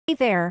Hey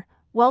there,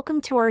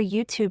 welcome to our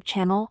YouTube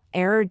channel,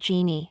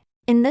 Genie.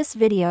 In this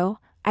video,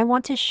 I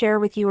want to share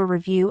with you a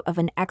review of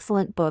an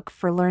excellent book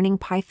for learning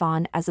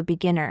Python as a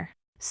beginner.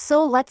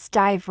 So let's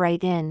dive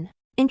right in.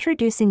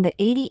 Introducing the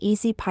 80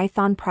 Easy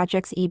Python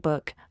Projects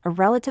Ebook, a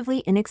relatively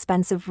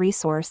inexpensive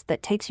resource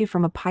that takes you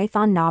from a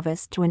Python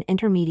novice to an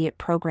intermediate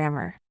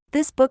programmer.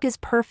 This book is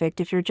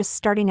perfect if you're just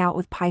starting out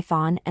with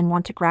Python and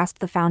want to grasp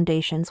the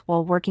foundations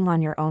while working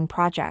on your own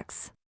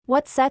projects.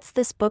 What sets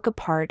this book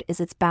apart is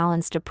its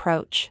balanced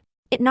approach.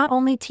 It not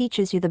only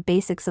teaches you the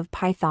basics of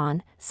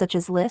Python, such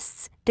as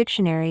lists,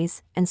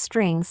 dictionaries, and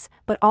strings,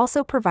 but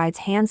also provides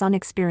hands-on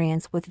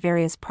experience with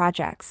various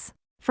projects.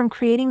 From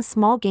creating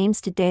small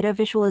games to data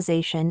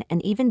visualization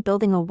and even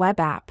building a web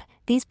app,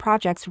 these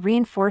projects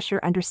reinforce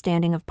your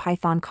understanding of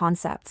Python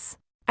concepts.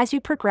 As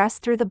you progress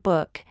through the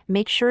book,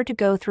 make sure to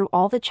go through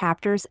all the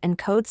chapters and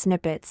code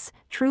snippets,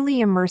 truly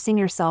immersing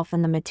yourself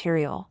in the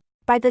material.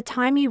 By the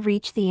time you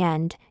reach the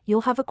end,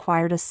 you'll have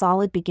acquired a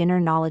solid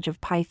beginner knowledge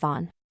of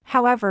Python.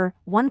 However,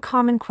 one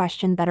common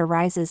question that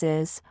arises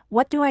is,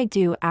 what do I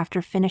do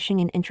after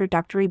finishing an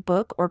introductory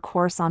book or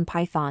course on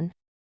Python?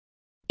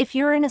 If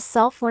you're in a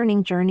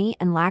self-learning journey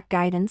and lack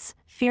guidance,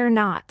 fear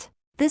not.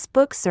 This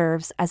book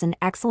serves as an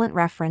excellent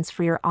reference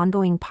for your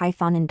ongoing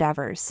Python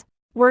endeavors.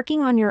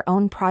 Working on your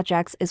own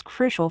projects is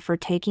crucial for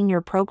taking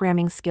your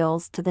programming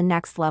skills to the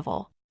next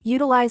level.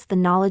 Utilize the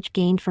knowledge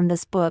gained from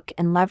this book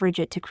and leverage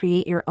it to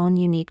create your own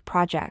unique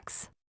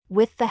projects.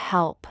 With the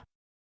help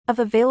of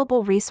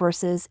available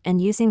resources and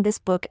using this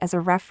book as a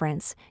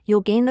reference,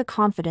 you'll gain the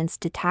confidence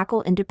to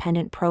tackle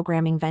independent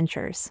programming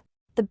ventures.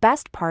 The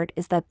best part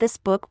is that this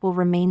book will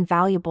remain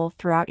valuable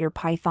throughout your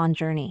Python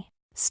journey.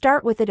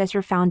 Start with it as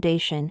your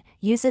foundation,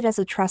 use it as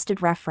a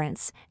trusted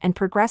reference, and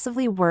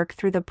progressively work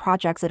through the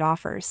projects it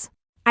offers.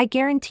 I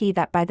guarantee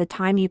that by the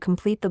time you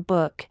complete the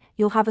book,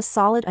 you'll have a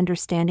solid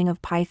understanding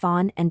of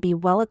Python and be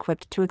well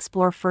equipped to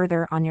explore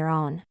further on your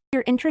own. If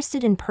you're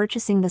interested in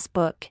purchasing this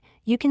book,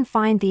 you can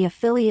find the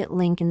affiliate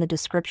link in the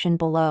description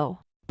below.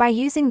 By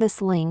using this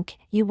link,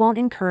 you won't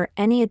incur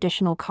any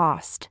additional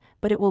cost,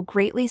 but it will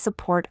greatly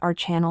support our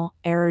channel,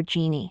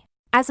 Genie.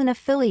 As an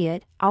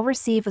affiliate, I'll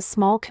receive a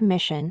small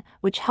commission,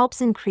 which helps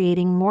in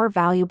creating more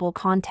valuable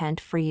content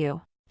for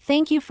you.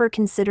 Thank you for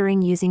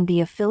considering using the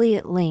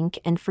affiliate link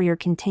and for your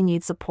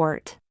continued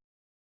support.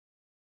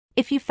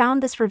 If you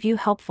found this review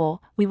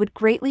helpful, we would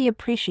greatly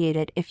appreciate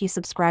it if you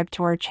subscribe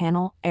to our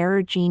channel,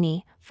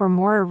 Genie, for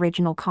more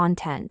original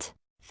content.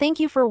 Thank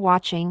you for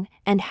watching,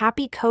 and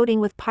happy coding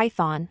with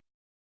Python!